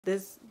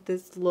This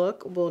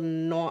look will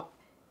not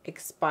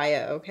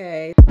expire,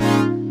 okay?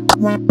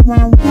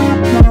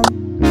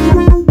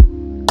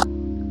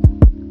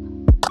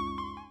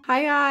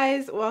 Hi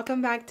guys,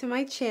 welcome back to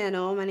my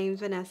channel. My name is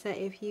Vanessa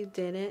if you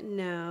didn't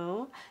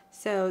know.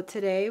 So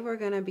today we're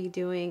gonna be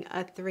doing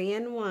a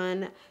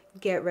 3-in-1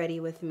 get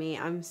ready with me.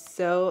 I'm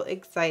so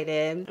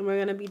excited, and we're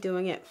gonna be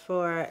doing it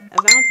for a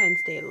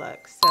Valentine's Day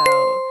look.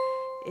 So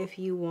if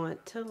you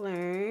want to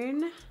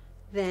learn,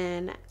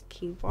 then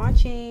keep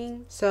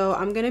watching. So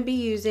I'm gonna be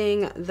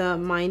using the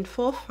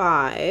Mindful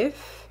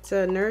 5. It's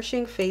a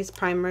nourishing face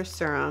primer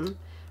serum.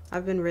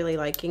 I've been really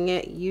liking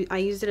it. I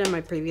used it in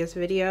my previous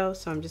video,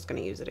 so I'm just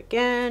gonna use it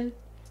again.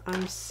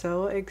 I'm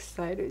so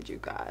excited, you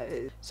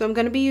guys. So I'm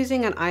gonna be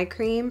using an eye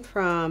cream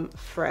from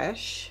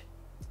Fresh.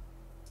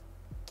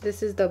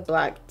 This is the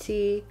Black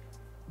Tea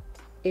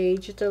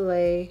Age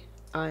Delay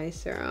Eye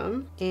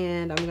Serum,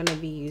 and I'm gonna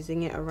be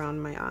using it around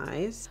my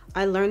eyes.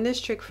 I learned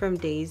this trick from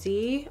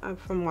Daisy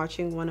from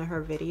watching one of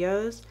her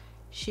videos.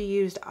 She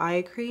used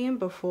eye cream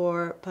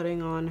before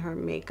putting on her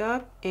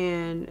makeup,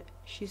 and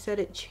she said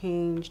it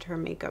changed her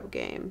makeup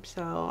game.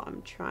 So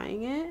I'm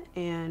trying it,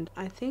 and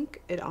I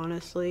think it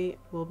honestly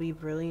will be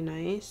really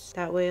nice.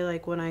 That way,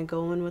 like when I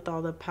go in with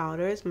all the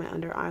powders, my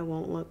under eye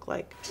won't look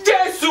like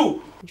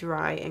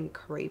dry and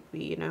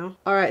crepey, you know?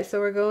 All right, so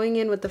we're going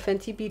in with the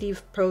Fentybeauty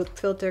Pro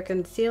Filter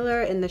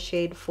Concealer in the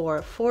shade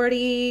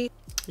 440.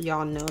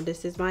 Y'all know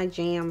this is my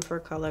jam for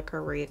color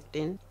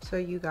correcting. So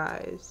you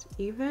guys,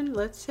 even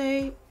let's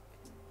say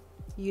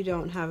you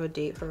don't have a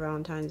date for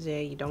Valentine's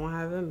Day, you don't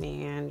have a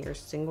man, you're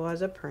single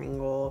as a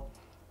Pringle,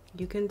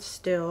 you can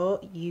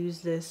still use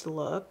this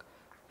look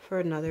for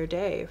another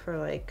day, for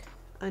like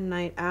a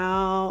night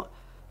out,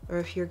 or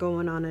if you're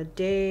going on a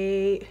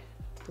date,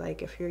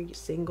 like if you're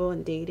single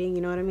and dating,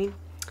 you know what I mean?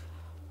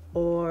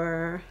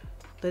 Or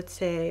let's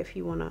say if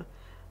you want to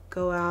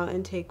go out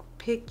and take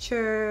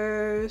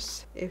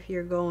pictures, if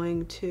you're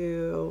going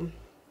to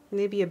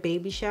maybe a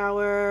baby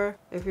shower,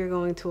 if you're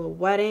going to a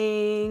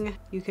wedding,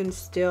 you can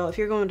still, if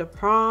you're going to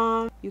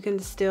prom, you can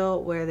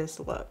still wear this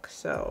look.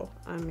 So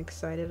I'm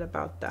excited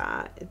about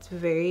that. It's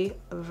very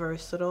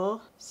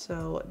versatile,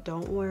 so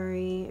don't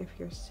worry if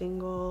you're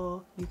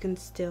single, you can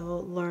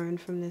still learn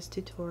from this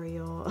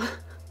tutorial.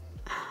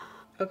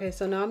 Okay,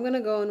 so now I'm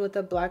gonna go in with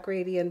the Black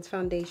Radiance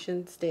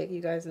foundation stick. You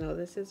guys know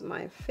this is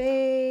my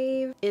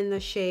fave, in the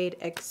shade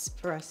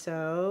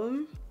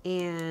Espresso,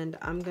 and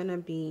I'm gonna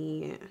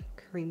be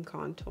cream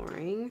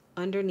contouring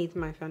underneath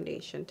my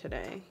foundation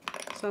today.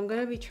 So I'm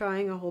gonna be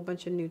trying a whole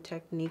bunch of new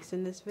techniques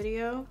in this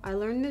video. I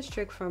learned this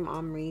trick from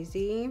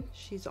Amrezy.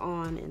 She's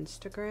on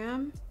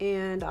Instagram,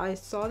 and I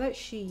saw that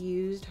she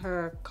used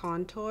her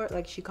contour,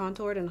 like she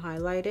contoured and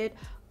highlighted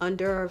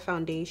under her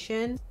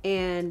foundation,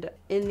 and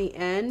in the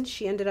end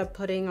she ended up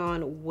putting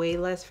on way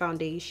less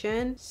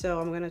foundation. So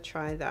I'm gonna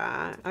try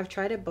that. I've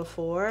tried it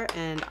before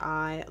and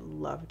I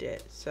loved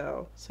it.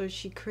 So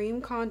she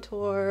cream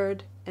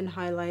contoured and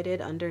highlighted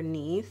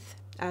underneath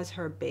as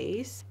her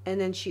base, and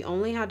then she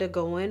only had to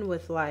go in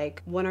with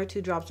like 1 or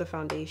 2 drops of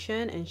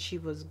foundation and she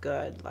was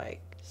good.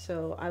 Like,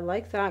 so I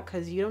like that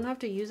because you don't have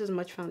to use as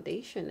much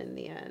foundation in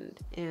the end,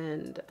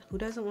 and who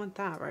doesn't want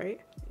that,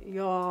 right?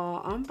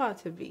 Y'all, I'm about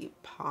to be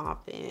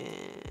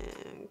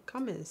popping.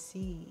 Come and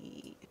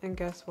see. And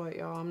guess what,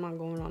 y'all? I'm not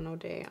going on no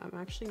date. I'm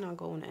actually not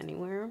going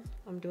anywhere.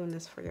 I'm doing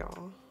this for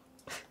y'all.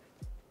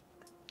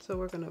 So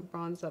we're gonna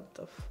bronze up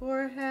the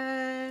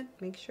forehead.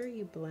 Make sure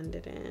you blend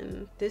it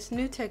in. This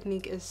new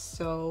technique is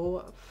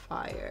so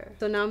fire.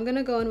 So now I'm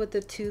gonna go in with the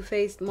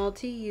Toofaced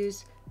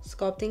multi-use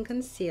sculpting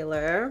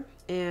concealer,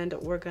 and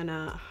we're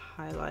gonna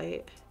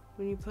highlight.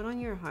 When you put on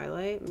your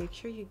highlight, make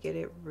sure you get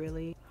it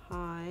really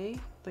high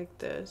like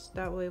this.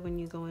 That way when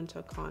you go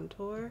into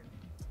contour,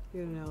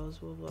 your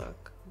nose will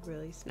look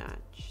really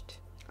snatched.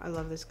 I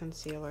love this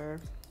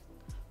concealer.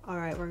 All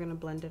right, we're gonna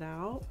blend it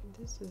out.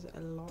 This is a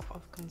lot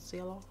of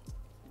concealer.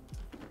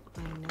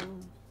 I know.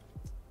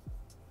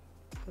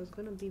 It's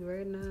gonna be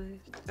very nice.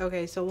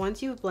 Okay, so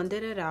once you've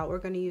blended it out, we're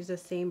gonna use the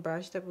same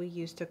brush that we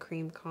used to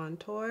cream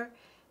contour,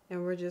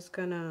 and we're just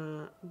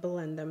gonna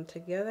blend them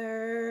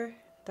together.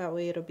 That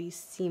way it'll be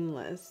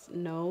seamless.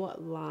 No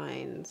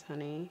lines,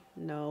 honey.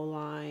 No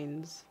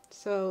lines.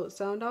 So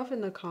sound off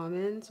in the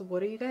comments.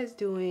 What are you guys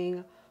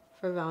doing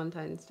for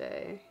Valentine's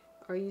Day?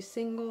 Are you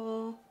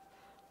single?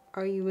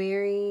 Are you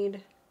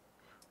married?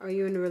 Are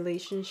you in a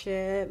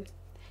relationship?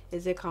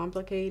 Is it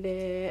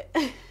complicated?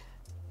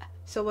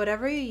 So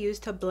whatever you use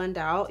to blend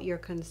out your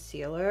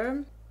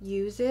concealer,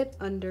 use it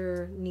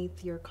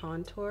underneath your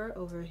contour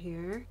over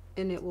here,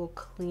 and it will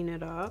clean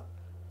it up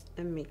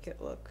and make it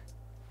look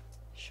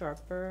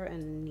sharper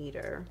and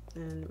neater.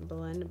 And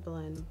blend,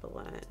 blend,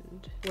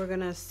 blend. We're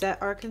gonna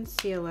set our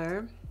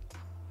concealer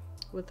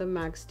with the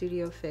MAC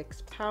Studio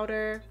Fix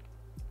powder.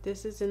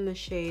 This is in the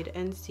shade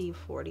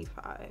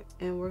NC45,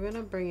 and we're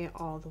gonna bring it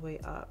all the way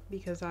up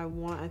because I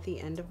want, at the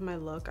end of my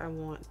look, I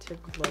want to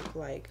look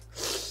like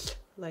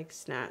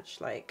snatched,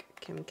 like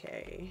Kim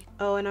K.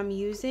 Oh, and I'm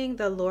using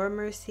the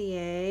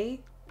Lauramercier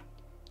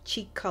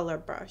cheek color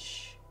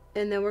brush,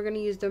 and then we're gonna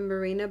use the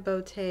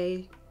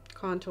Marenabeaute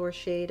contour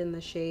shade in the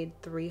shade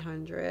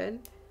 300,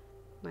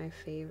 my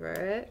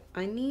favorite.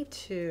 I need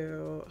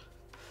to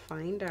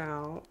find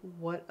out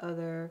what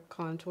other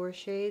contour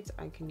shades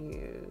I can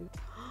use.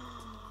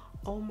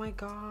 Oh my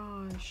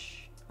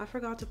gosh, I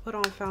forgot to put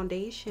on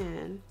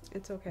foundation.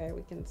 It's okay,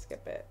 we can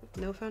skip it.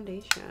 No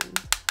foundation.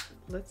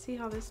 Let's see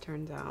how this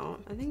turns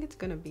out. I think it's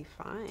gonna be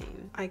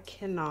fine. I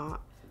cannot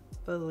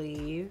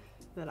believe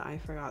that I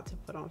forgot to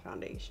put on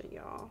foundation,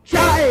 y'all.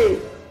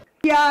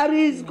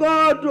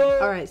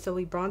 Alright, so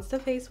we bronzed the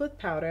face with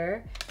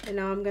powder, and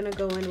now I'm gonna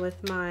go in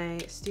with my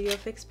Studio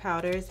Fix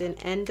powders in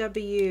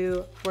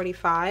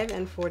NW45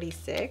 and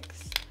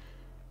 46.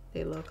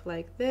 They look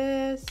like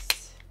this.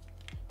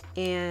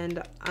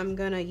 And I'm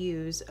gonna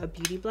use a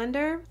beauty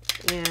blender,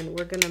 and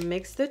we're gonna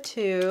mix the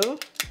two,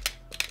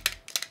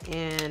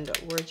 and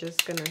we're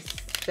just gonna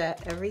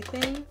set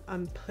everything.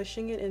 I'm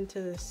pushing it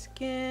into the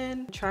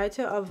skin. Try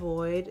to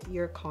avoid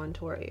your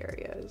contour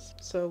areas.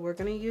 So we're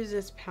gonna use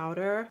this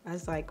powder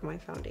as like my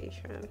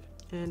foundation,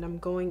 and I'm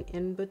going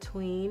in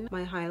between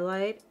my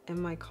highlight and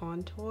my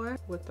contour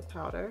with the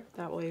powder.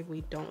 That way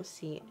we don't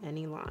see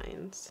any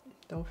lines.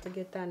 Don't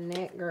forget that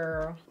neck,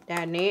 girl.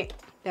 That neck,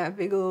 that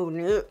big old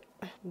neck.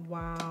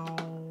 Wow,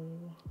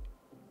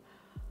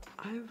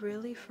 I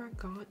really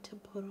forgot to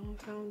put on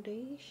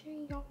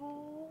foundation,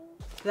 y'all.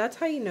 That's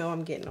how you know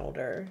I'm getting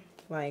older.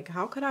 Like,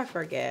 how could I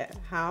forget?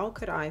 How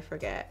could I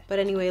forget? But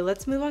anyway,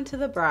 let's move on to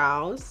the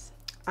brows.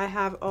 I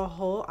have a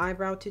whole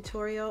eyebrow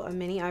tutorial, a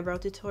mini eyebrow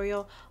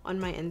tutorial on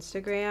my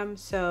Instagram.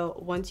 So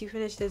once you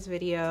finish this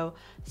video,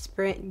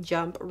 sprint,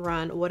 jump,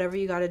 run, whatever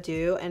you gotta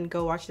do, and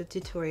go watch the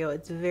tutorial.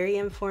 It's very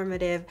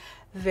informative,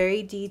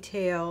 very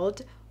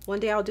detailed. One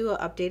day I'll do an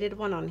updated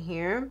one on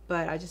here,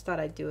 but I just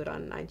thought I'd do it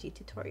on an IG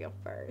tutorial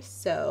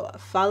first. So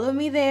follow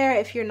me there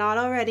if you're not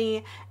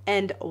already,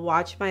 and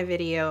watch my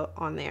video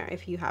on there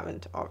if you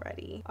haven't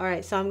already. All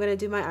right, so I'm gonna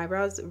do my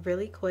eyebrows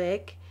really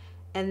quick,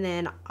 and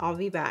then I'll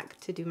be back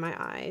to do my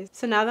eyes.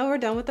 So now that we're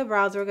done with the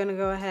brows, we're gonna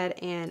go ahead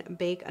and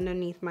bake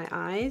underneath my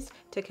eyes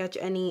to catch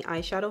any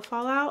eyeshadow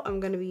fallout. I'm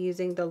gonna be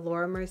using the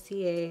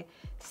Lauramercier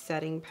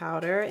setting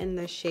powder in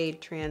the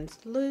shade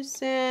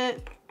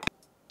Translucent.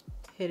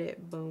 Hit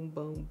it, boom,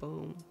 boom,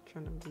 boom.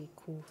 Trying to be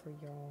cool for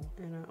y'all.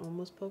 And I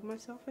almost poked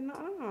myself in the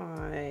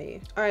eye.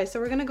 All right, so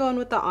we're gonna go in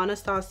with the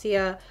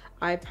Anastasia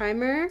eye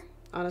primer.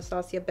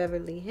 Anastasia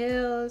Beverly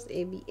Hills,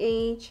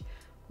 ABH,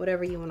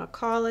 whatever you wanna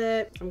call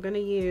it. I'm gonna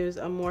use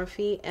a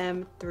Morphe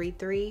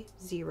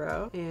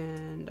M330,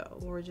 and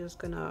we're just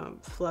gonna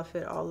fluff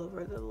it all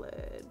over the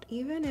lid.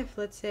 Even if,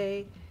 let's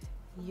say,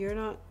 you're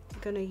not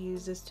gonna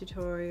use this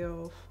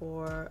tutorial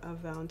for a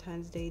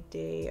Valentine's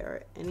Day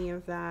or any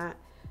of that,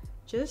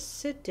 just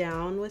sit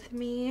down with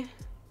me,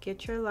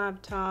 get your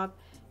laptop,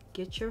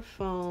 get your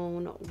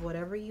phone,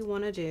 whatever you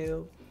want to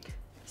do.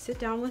 Sit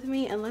down with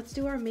me and let's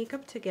do our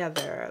makeup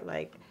together.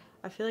 Like,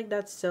 I feel like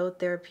that's so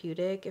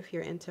therapeutic if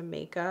you're into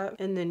makeup,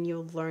 and then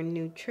you'll learn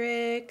new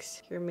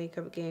tricks. Your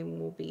makeup game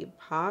will be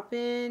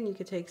popping. You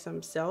could take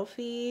some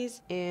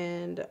selfies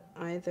and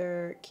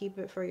either keep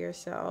it for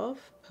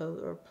yourself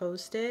or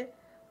post it,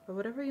 or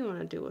whatever you want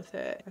to do with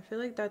it. I feel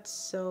like that's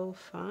so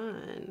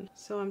fun.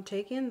 So I'm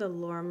taking the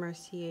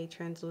Lauramercier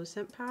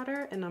translucent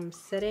powder and I'm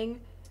setting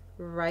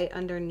right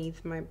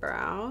underneath my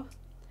brow.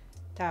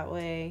 That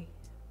way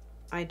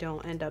I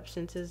don't end up,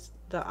 since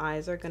the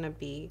eyes are gonna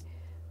be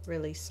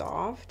really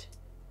soft,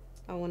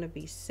 I want to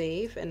be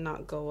safe and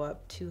not go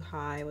up too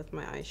high with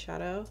my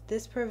eyeshadow.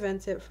 This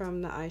prevents it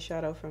from the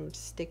eyeshadow from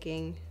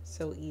sticking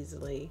so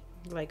easily,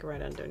 like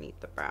right underneath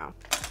the brow.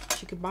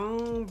 Chicka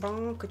bong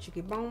bong,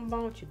 chicka bong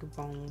bong, chicka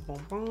bong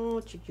bong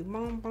bong, chicka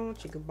bong bong,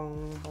 chicka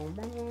bong bong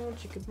bong,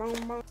 chicka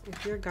bong bong.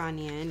 If you're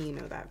Ghanaian, you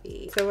know that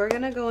beat. So we're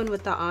gonna go in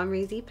with the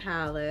Amrezy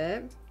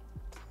palette.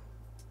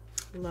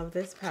 Love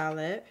this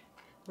palette.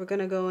 We're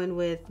gonna go in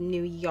with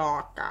New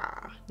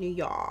Yorker. New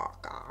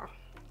Yorker.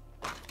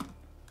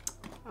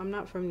 I'm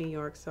not from New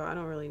York, so I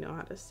don't really know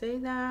how to say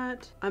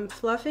that. I'm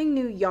fluffing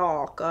New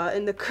Yorker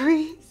in the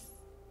crease.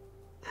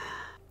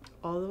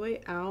 All the way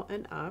out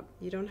and up.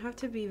 You don't have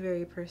to be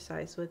very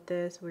precise with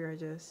this. We are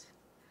just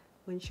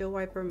windshield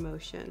wiper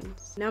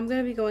motions. Now I'm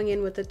going to be going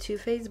in with the Too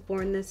Faced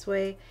Born This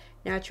Way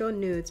Natural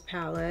Nudes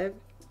palette.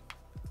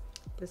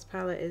 This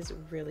palette is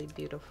really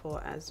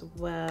beautiful as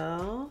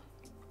well.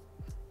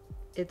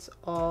 It's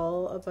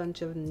all a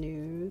bunch of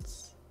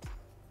nudes.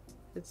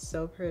 It's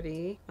so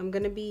pretty. I'm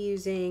going to be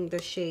using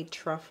the shade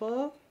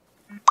Truffle.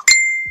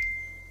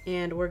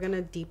 And we're going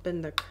to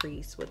deepen the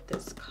crease with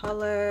this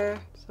color.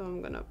 So I'm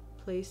going to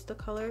place the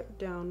color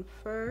down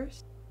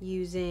first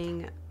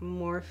using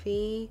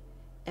Morphe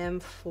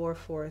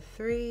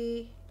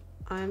M443.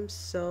 I'm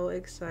so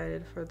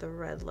excited for the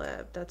red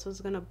lip. That's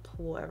what's gonna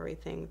pull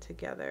everything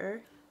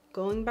together.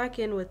 Going back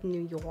in with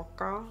New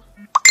Yorker.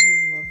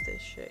 I love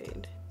this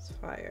shade. It's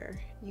fire.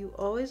 You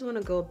always want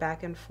to go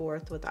back and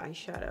forth with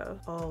eyeshadow.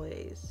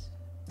 Always.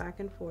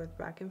 Back and forth,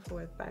 back and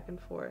forth, back and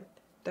forth.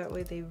 That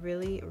way they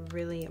really,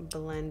 really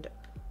blend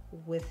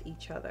with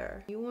each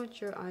other. You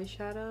want your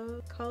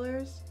eyeshadow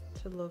colors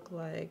to look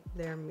like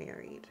they're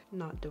married,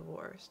 not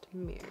divorced,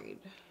 married.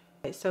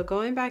 Okay, so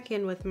going back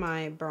in with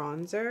my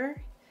bronzer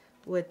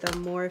with the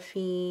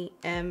Morphe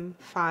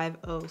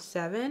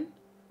M507,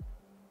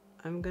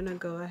 I'm gonna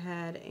go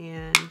ahead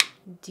and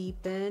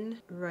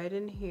deepen right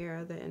in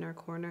here, the inner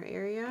corner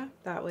area.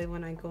 That way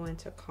when I go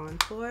into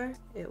contour,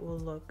 it will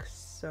look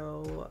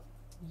so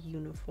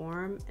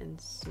uniform and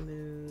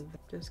smooth.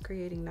 Just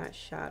creating that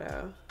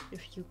shadow.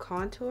 If you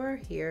contour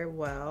here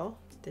well,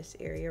 this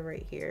area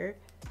right here,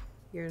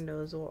 your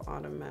nose will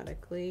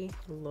automatically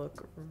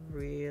look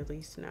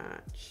really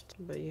snatched.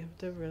 But you have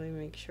to really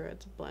make sure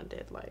it's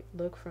blended. Like,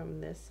 look from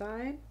this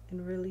side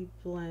and really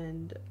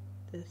blend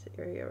this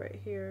area right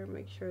here.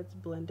 Make sure it's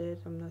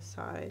blended from the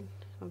side.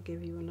 I'll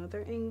give you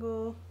another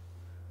angle.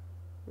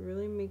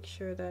 Really make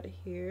sure that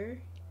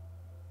here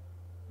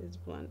is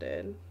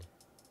blended,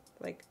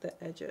 like the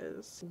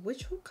edges.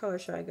 Which color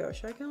should I go?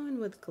 Should I go in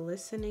with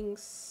Glistening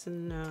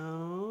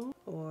Snow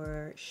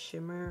or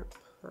Shimmer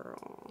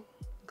Pearl?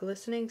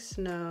 Glistening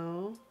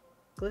Snow.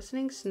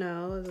 Glistening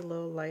Snow is a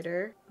little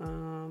lighter.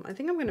 I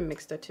think I'm gonna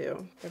mix the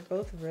two. They're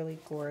both really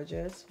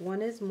gorgeous.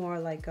 One is more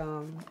like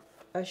a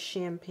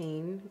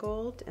champagne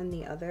gold, and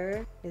the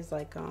other is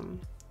like a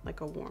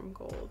warm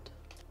gold.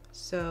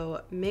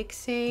 So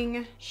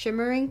mixing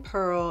Shimmering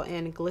Pearl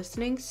and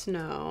Glistening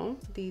Snow,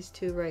 these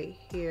two right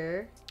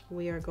here,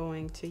 we are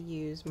going to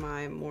use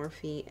my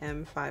Morphe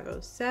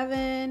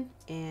M507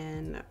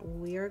 and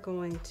we are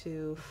going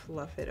to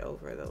fluff it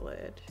over the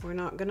lid. We're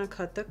not gonna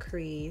cut the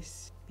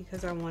crease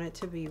because I want it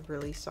to be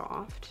really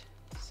soft.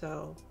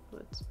 So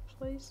let's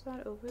place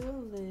that over the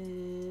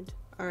lid.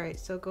 All right,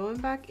 so going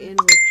back in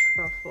with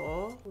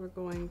Truffle, we're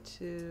going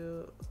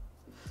to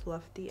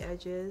fluff the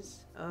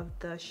edges of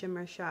the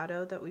shimmer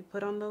shadow that we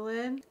put on the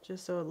lid,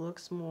 just so it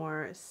looks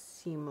more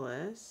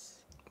seamless.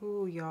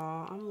 Ooh,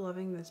 y'all, I'm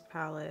loving this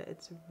palette.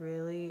 It's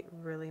really,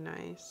 really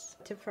nice.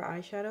 Tip for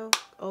eyeshadow,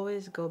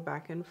 always go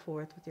back and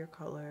forth with your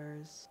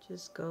colors.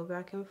 Just go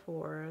back and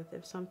forth.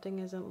 If something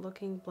isn't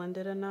looking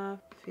blended enough,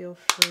 feel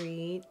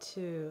free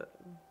to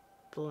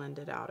blend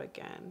it out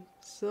again.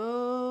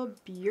 So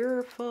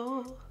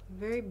beautiful,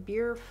 very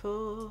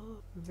beautiful,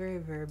 very,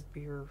 very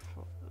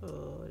beautiful.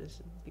 Oh, this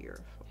is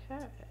beautiful.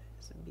 Yeah,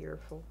 it's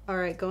beautiful. All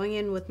right, going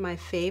in with my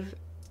fave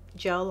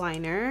gel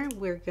liner,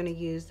 we're gonna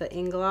use the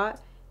Inglot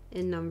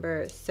in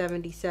number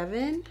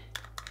 77.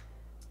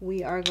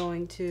 We are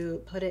going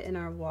to put it in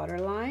our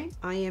waterline.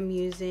 I am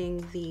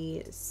using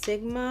the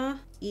Sigma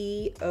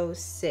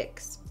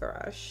E06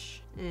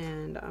 brush,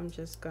 and I'm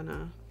just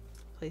gonna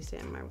place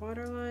it in my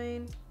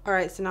waterline. All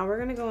right, so now we're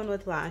gonna go in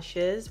with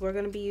lashes. We're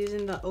gonna be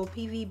using the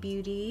OPV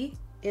Beauty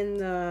in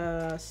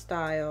the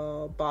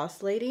style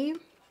Boss Lady.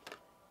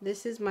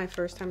 This is my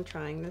first time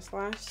trying this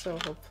lash, so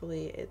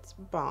hopefully it's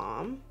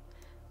bomb.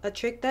 A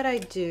trick that I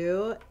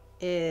do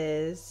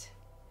is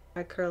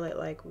I curl it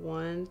like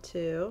 1,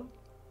 2.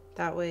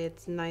 That way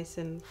it's nice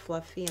and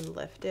fluffy and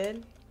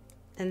lifted.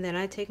 And then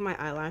I take my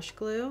eyelash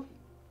glue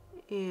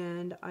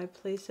and I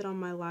place it on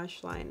my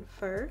lash line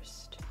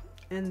first,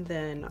 and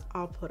then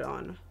I'll put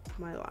on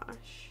my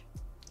lash.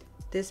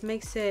 This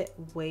makes it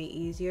way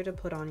easier to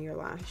put on your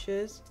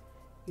lashes.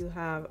 You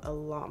have a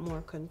lot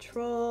more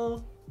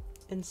control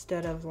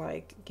instead of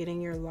like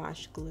getting your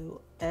lash glue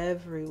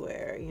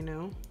everywhere, you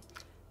know?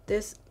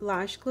 This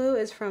lash glue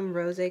is from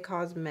Toofaced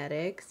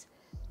Cosmetics.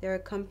 They're a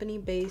company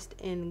based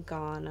in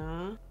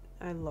Ghana.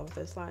 I love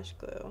this lash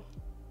glue.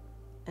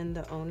 And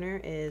the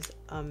owner is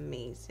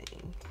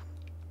amazing.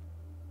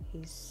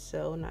 He's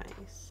so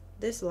nice.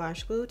 This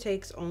lash glue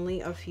takes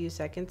only a few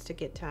seconds to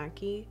get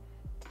tacky,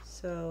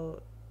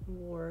 so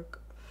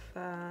work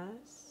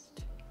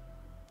fast.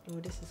 Oh,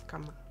 this is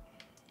come on.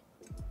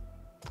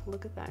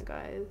 Look at that,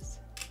 guys.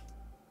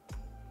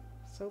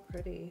 So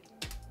pretty.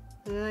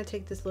 And then I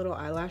take this little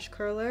eyelash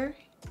curler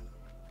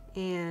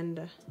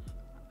and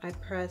I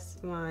press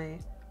my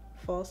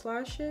false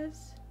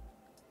lashes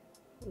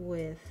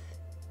with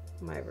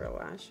my real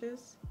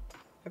lashes.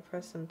 I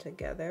press them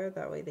together,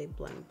 that way they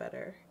blend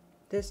better.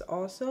 This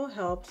also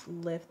helps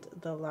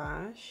lift the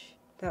lash.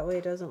 That way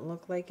it doesn't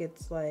look like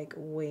it's like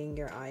weighing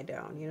your eye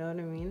down, you know what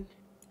I mean?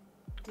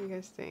 What do you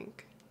guys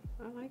think?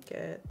 I like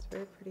it, it's a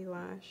very pretty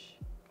lash.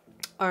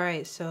 All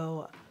right,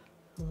 so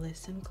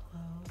listen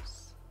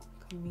close.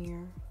 Come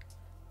here,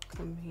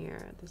 come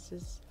here. This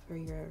is for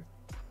your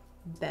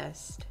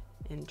best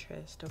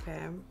interest,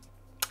 okay?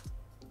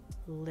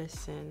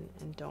 Listen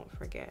and don't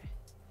forget.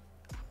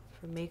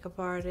 For makeup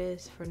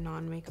artists, for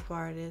non-makeup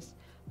artists,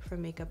 for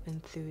makeup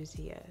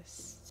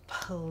enthusiasts,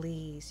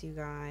 please, you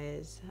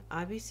guys,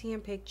 I be seeing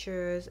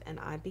pictures and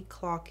I be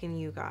clocking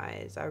you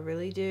guys. I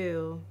really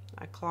do.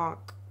 I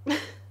clock.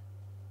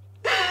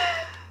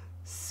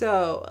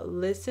 So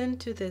listen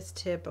to this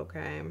tip,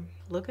 okay?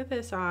 Look at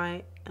this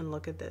eye and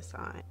look at this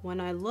eye. When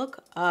I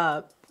look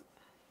up,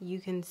 you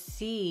can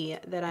see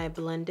that I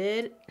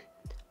blended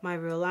my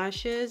real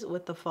lashes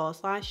with the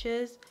false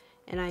lashes,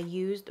 and I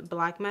used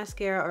black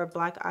mascara or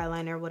black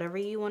eyeliner, whatever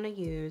you want to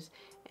use,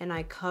 and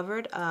I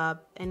covered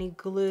up any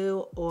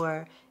glue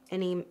or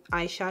any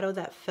eyeshadow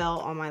that fell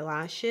on my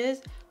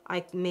lashes.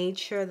 I made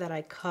sure that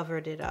I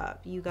covered it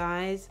up. You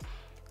guys,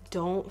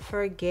 don't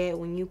forget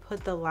when you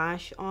put the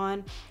lash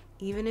on,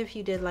 even if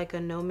you did like a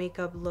no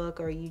makeup look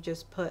or you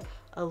just put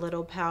a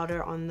little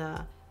powder on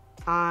the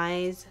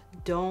eyes,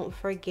 don't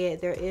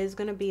forget there is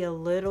going to be a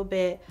little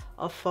bit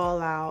of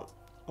fallout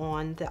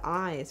on the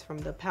eyes from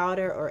the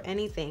powder or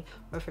anything,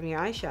 or from your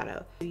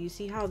eyeshadow. You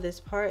see how this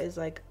part is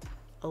like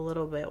a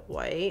little bit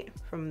white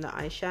from the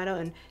eyeshadow,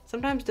 and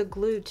sometimes the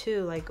glue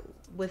too, like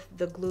with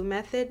the glue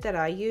method that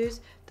I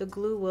use, the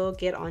glue will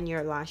get on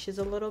your lashes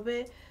a little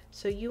bit.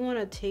 So you want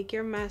to take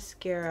your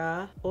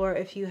mascara, or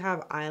if you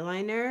have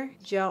eyeliner,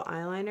 gel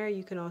eyeliner,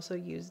 you can also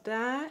use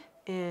that,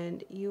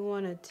 and you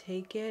want to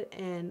take it,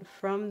 and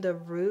from the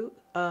root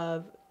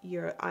of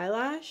your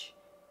eyelash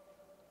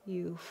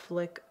you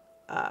flick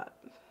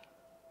up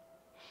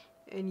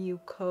and you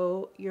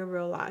coat your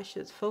real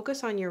lashes.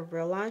 Focus on your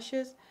real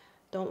lashes,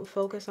 don't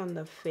focus on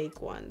the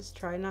fake ones.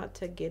 Try not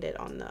to get it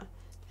on the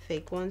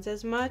fake ones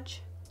as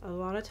much. A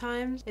lot of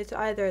times it's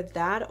either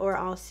that, or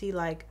I'll see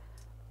like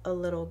a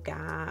little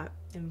gap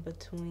in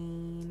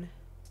between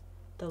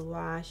the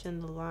lash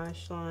and the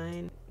lash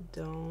line.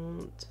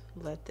 Don't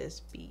let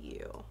this be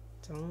you.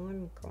 Don't let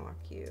me block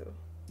you.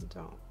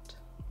 Don't.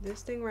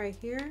 This thing right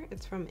here,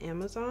 it's from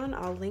Amazon.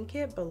 I'll link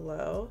it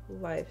below.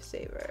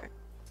 Lifesaver.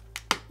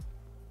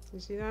 You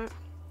see that?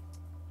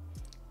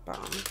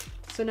 Bomb.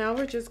 So now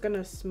we're just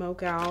gonna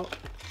smoke out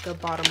the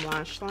bottom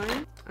lash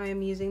line. I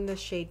am using the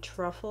shade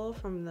Truffle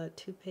from the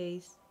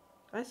Toofaced.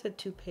 I said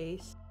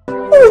Toofaced.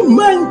 Oh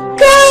my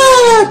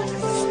god!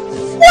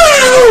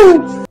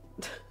 Wow!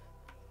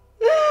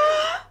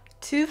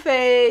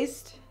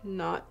 Toofaced,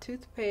 not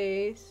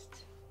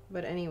toothpaste.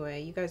 But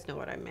anyway, you guys know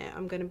what I meant.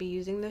 I'm gonna be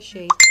using the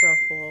shade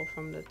Truffle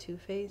from the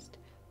Toofaced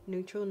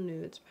Neutral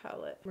Nudes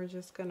palette. We're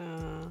just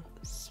gonna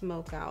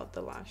smoke out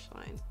the lash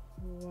line.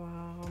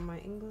 Wow, my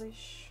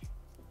English,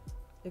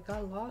 it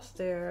got lost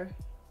there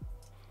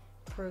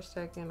for a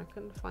second. I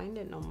couldn't find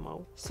it no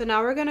more. So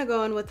now we're gonna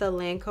go in with the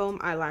Lancome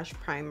eyelash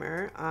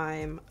primer.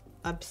 I'm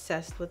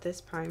obsessed with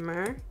this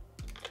primer.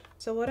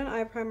 So what an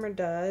eye primer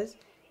does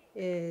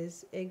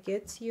is it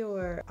gets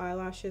your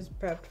eyelashes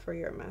prepped for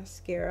your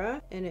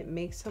mascara, and it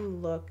makes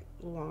them look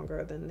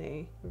longer than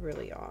they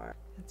really are.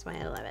 That's why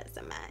I love it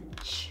so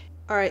much.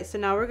 All right, so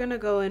now we're gonna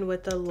go in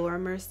with the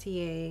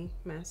Lauramercier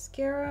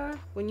mascara.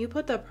 When you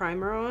put the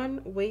primer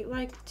on, wait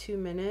like 2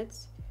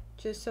 minutes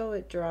just so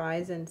it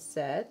dries and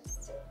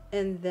sets,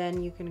 and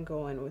then you can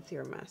go in with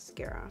your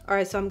mascara. All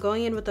right, so I'm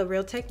going in with the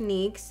Real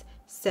Techniques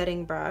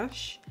setting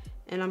brush,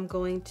 and I'm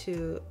going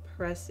to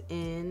press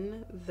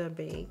in the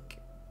bake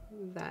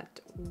that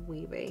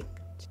we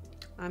baked.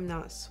 I'm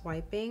not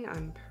swiping,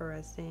 I'm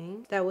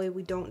pressing. That way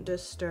we don't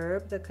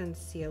disturb the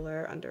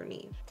concealer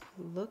underneath.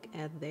 Look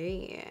at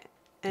that.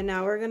 And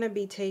now we're gonna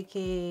be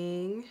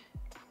taking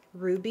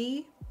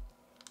Ruby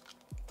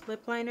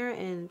lip liner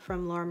and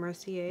from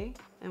Lauramercier,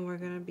 and we're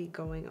gonna be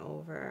going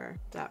over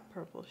that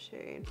purple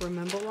shade.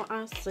 Remember what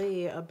I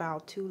said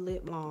about 2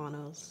 lip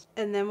liners.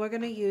 And then we're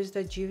gonna use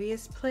the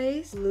Juvia's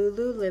Place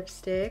Lulu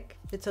lipstick.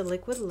 It's a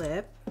liquid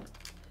lip.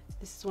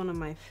 This is one of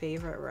my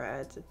favorite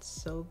reds. It's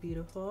so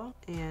beautiful.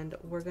 And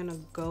we're gonna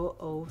go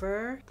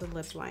over the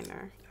lip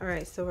liner. All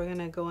right, so we're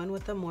gonna go in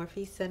with the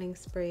Morphe setting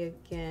spray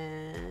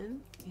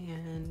again.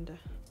 And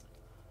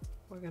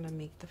we're gonna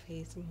make the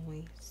face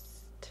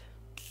moist.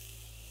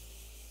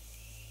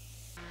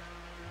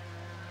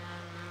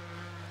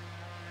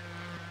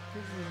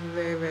 This is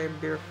very, very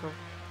beautiful.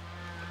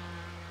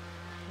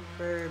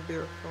 Very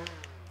beautiful.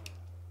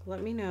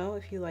 Let me know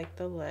if you like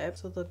the lip.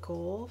 So the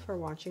goal for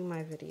watching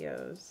my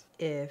videos,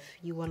 if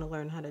you want to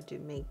learn how to do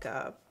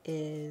makeup,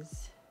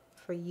 is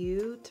for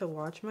you to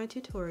watch my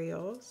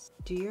tutorials,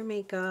 do your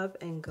makeup,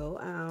 and go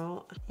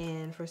out,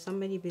 and for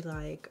somebody to be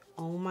like,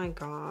 oh my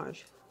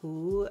gosh,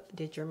 who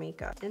did your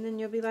makeup? And then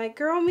you'll be like,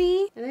 girl,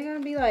 me. And they're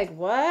gonna be like,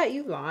 what?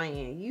 You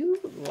lying. You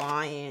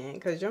lying.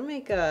 Because your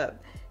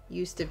makeup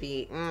used to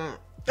be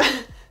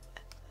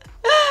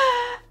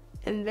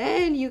And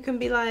then you can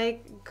be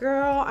like,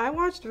 girl, I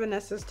watched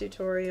Vanessa's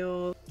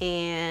tutorial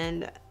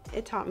and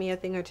it taught me a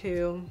thing or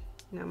two.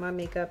 Now my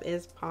makeup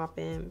is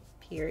popping,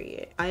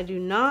 period. I do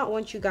not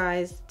want you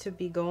guys to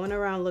be going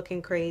around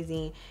looking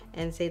crazy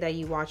and say that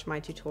you watched my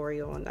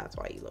tutorial and that's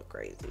why you look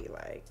crazy.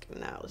 Like,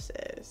 no,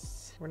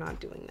 sis, we're not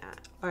doing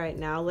that. All right,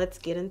 now let's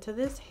get into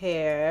this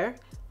hair.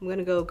 I'm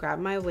gonna go grab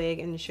my wig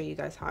and show you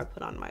guys how I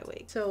put on my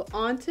wig. So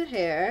on to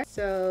hair.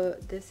 So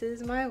this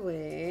is my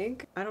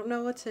wig. I don't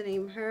know what to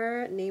name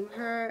her. Name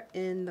her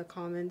in the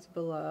comments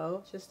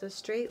below. Just a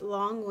straight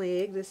long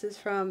wig. This is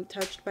from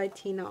Touched by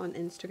Tina on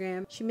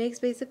Instagram. She makes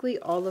basically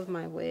all of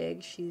my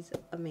wigs. She's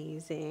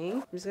amazing.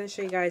 I'm just gonna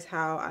show you guys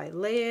how I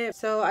lay it.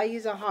 So I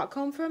use a hot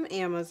comb from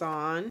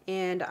Amazon,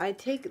 and I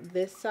take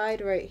this side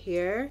right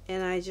here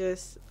and I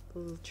just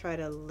try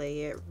to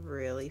lay it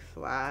really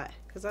flat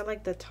because I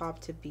like the top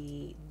to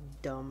be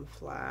dumb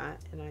flat,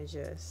 and I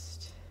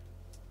just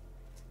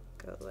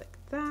go like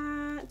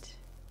that,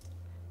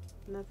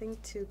 Nothing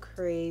too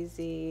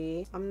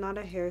crazy. I'm not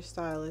a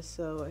hairstylist,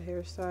 so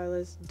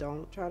hairstylists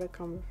don't try to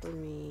come for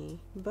me.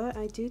 But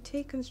I do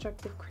take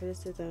constructive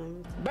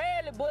criticism.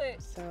 Barely,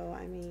 but. So,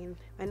 I mean,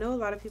 I know a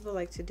lot of people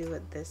like to do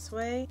it this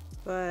way,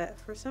 but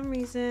for some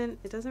reason,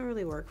 it doesn't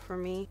really work for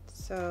me.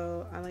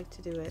 So, I like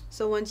to do it.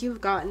 So, once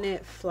you've gotten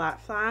it flat,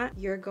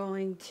 you're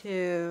going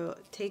to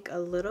take a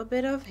little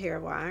bit of hair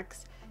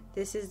wax.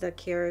 This is the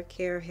Care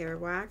hair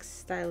wax,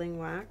 styling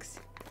wax.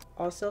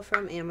 Also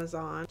from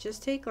Amazon.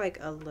 Just take like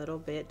a little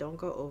bit. Don't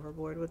go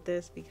overboard with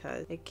this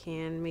because it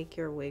can make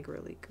your wig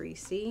really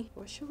greasy.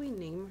 What should we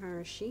name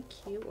her? Is she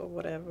cute or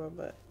whatever,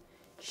 but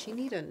she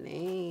need a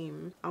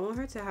name. I want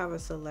her to have a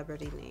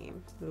celebrity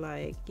name.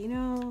 Like, you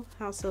know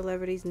how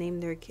celebrities name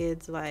their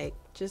kids like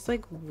just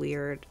like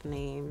weird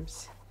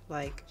names,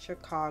 like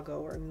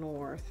Chicago or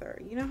North, or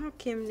you know how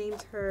Kim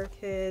names her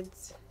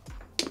kids?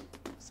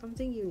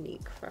 Something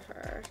unique for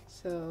her.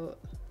 So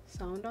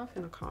sound off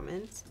in the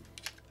comments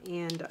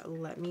and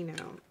let me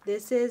know.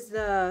 This is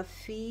the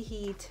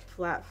Heat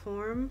Flat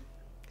Form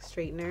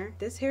straightener.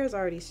 This hair is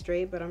already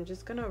straight, but I'm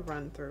just gonna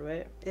run through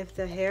it. If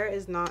the hair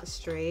is not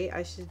straight,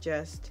 I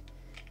suggest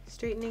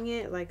straightening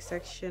it like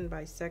section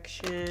by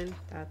section.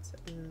 That's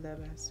the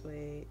best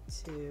way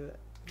to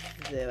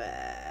do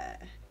it.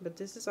 But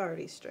this is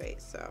already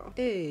straight, so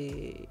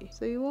hey,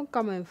 so you won't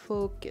come and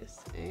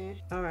focus, eh?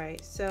 All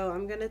right, so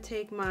I'm gonna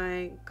take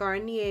my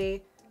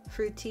Garnier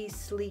Fruity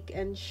Sleek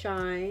and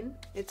Shine.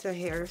 It's a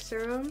hair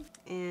serum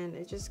and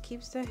it just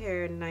keeps the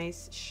hair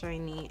nice,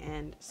 shiny,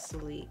 and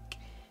sleek.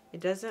 It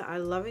doesn't, I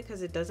love it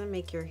because it doesn't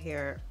make your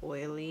hair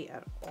oily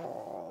at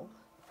all.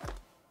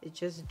 It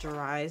just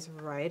dries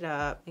right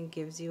up and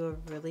gives you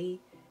a really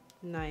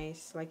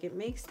nice, like it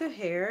makes the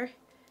hair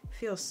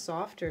feel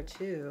softer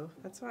too.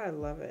 That's why I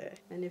love it.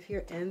 And if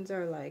your ends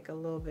are like a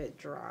little bit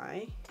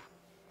dry,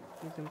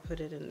 you can put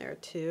it in there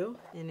too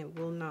and it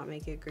will not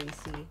make it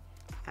greasy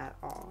at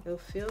all. It'll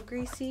feel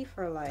greasy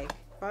for like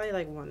probably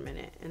like 1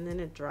 minute and then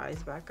it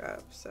dries back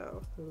up.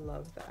 So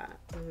love that.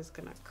 I'm just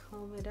gonna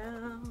comb it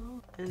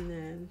out and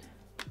then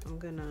I'm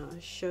gonna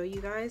show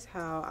you guys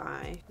how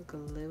I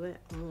glue it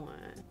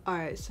on. All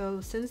right,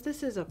 so since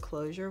this is a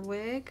closure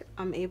wig,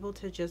 I'm able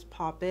to just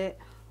pop it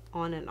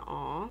on and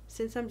off.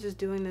 Since I'm just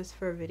doing this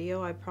for a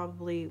video, I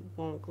probably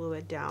won't glue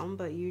it down,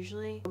 but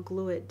usually I'll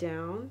glue it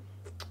down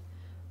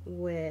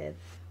with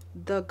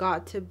the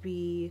Got To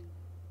Be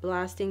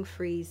Blasting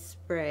Freeze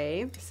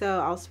spray.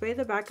 So I'll spray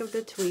the back of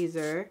the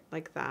tweezer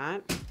like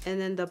that,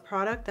 and then the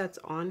product that's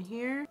on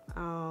here,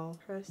 I'll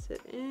press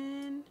it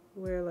in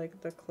where like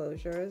the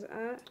closure is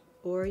at,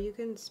 or you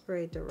can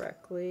spray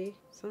directly.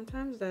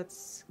 Sometimes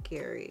that's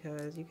scary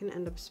because you can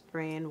end up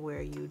spraying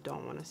where you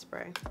don't want to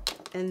spray.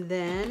 And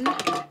then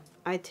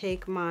I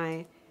take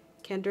my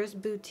Kendra's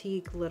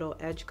Boutique little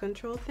edge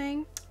control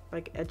thing,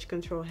 like edge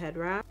control head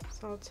wrap.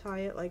 So I'll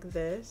tie it like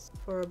this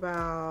for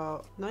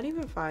about not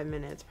even 5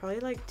 minutes, probably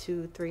like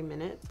 2-3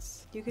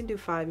 minutes. You can do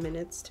 5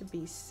 minutes to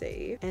be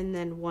safe. And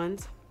then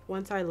once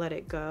I let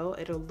it go,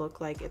 it'll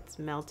look like it's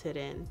melted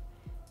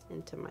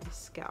into my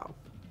scalp.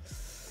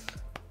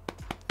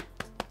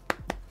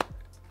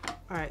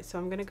 All right, so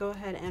I'm gonna go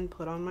ahead and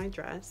put on my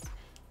dress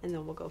and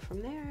then we'll go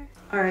from there.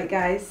 All right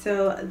guys,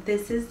 so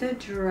this is the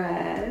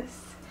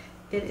dress.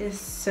 It is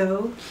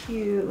so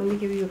cute. Let me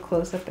give you a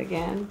close-up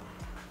again.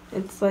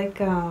 It's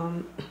like,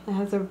 it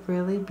has a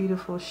really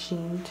beautiful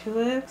sheen to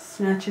it.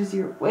 Snatches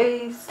your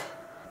waist,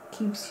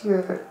 keeps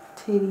your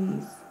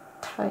titties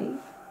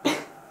tight.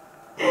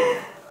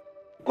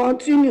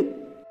 Continue.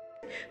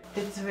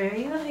 It's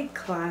very like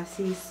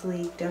classy,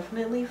 sleek,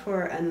 definitely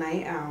for a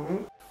night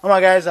out. Oh my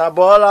guys, are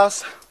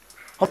ballers.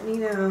 Let me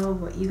know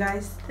what you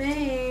guys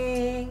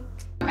think.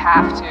 You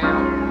have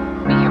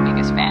to be your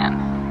biggest fan,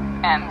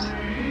 and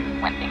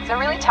when things are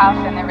really tough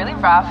and they're really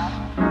rough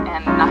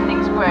and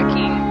nothing's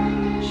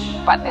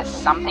working, but there's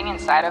something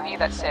inside of you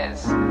that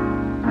says,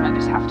 I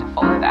just have to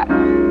follow that,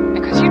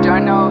 because you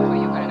don't know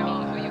who you're going to